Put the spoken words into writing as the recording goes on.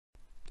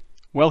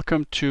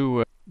Welcome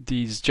to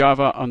these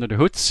Java Under the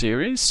Hood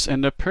series,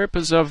 and the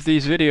purpose of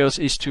these videos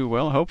is to,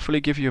 well,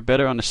 hopefully give you a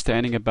better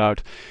understanding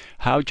about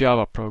how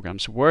Java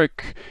programs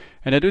work.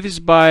 And I do this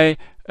by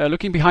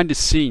looking behind the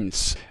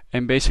scenes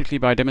and basically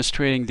by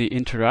demonstrating the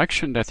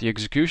interaction that the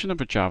execution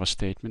of a Java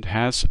statement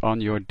has on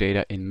your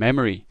data in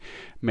memory,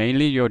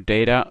 mainly your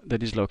data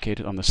that is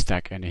located on the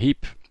stack and the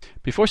heap.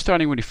 Before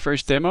starting with the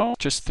first demo,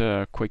 just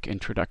a quick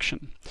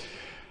introduction.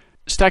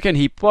 Stack and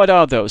heap, what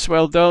are those?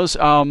 Well, those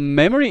are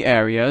memory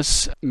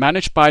areas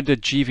managed by the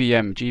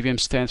JVM. JVM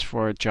stands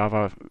for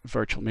Java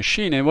Virtual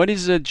Machine. And what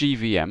is a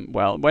JVM?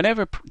 Well,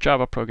 whenever a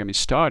Java program is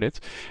started,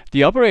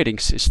 the operating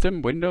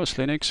system, Windows,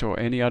 Linux, or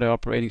any other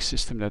operating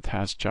system that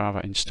has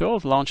Java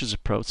installed, launches a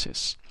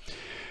process.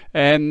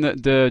 And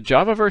the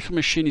Java Virtual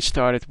Machine is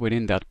started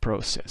within that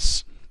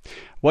process.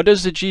 What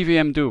does the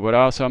JVM do? What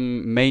are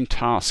some main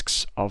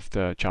tasks of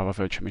the Java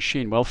Virtual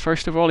Machine? Well,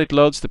 first of all, it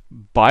loads the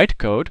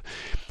bytecode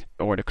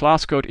or the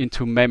class code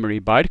into memory.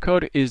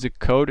 Bytecode is the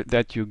code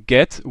that you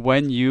get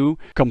when you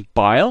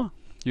compile,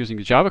 using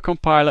the Java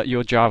compiler,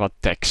 your Java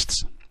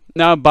texts.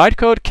 Now,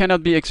 bytecode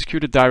cannot be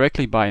executed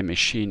directly by a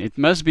machine. It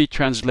must be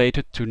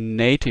translated to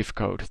native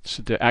code,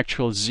 so the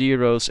actual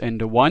zeros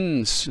and the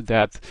ones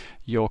that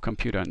your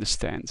computer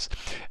understands.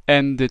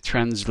 And the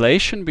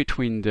translation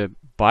between the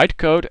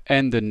bytecode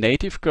and the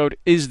native code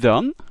is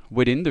done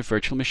within the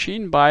virtual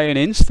machine by an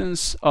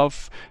instance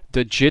of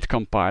the JIT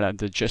compiler,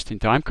 the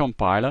just-in-time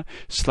compiler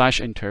 /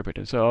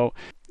 interpreter. So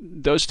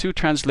those two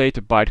translate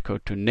the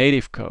bytecode to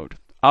native code,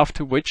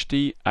 after which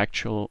the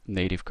actual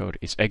native code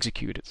is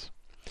executed.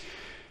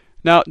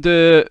 Now,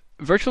 the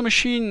virtual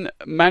machine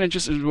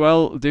manages as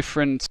well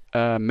different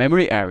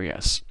memory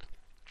areas.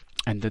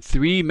 And the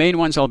three main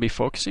ones I'll be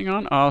focusing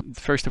on are,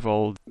 first of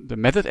all, the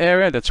method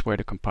area. That's where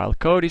the compiled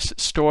code is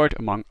stored,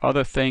 among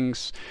other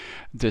things.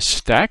 The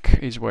stack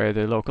is where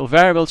the local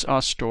variables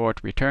are stored,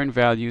 return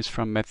values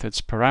from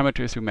methods,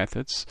 parameters through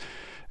methods.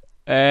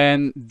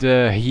 And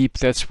the heap,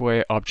 that's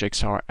where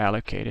objects are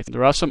allocated.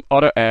 There are some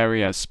other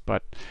areas,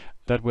 but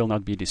that will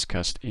not be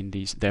discussed in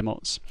these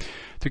demos.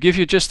 To give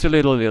you just a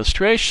little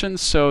illustration,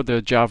 so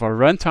the Java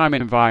Runtime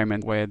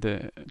Environment, where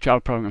the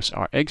Java programs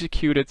are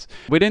executed,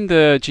 within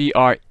the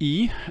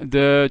GRE,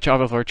 the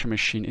Java Virtual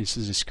Machine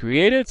instance is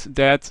created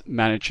that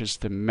manages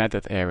the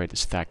method area, the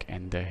stack,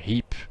 and the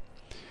heap.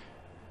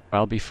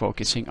 I'll be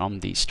focusing on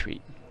these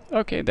three.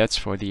 Okay, that's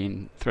for the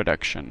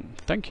introduction.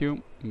 Thank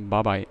you.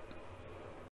 Bye-bye.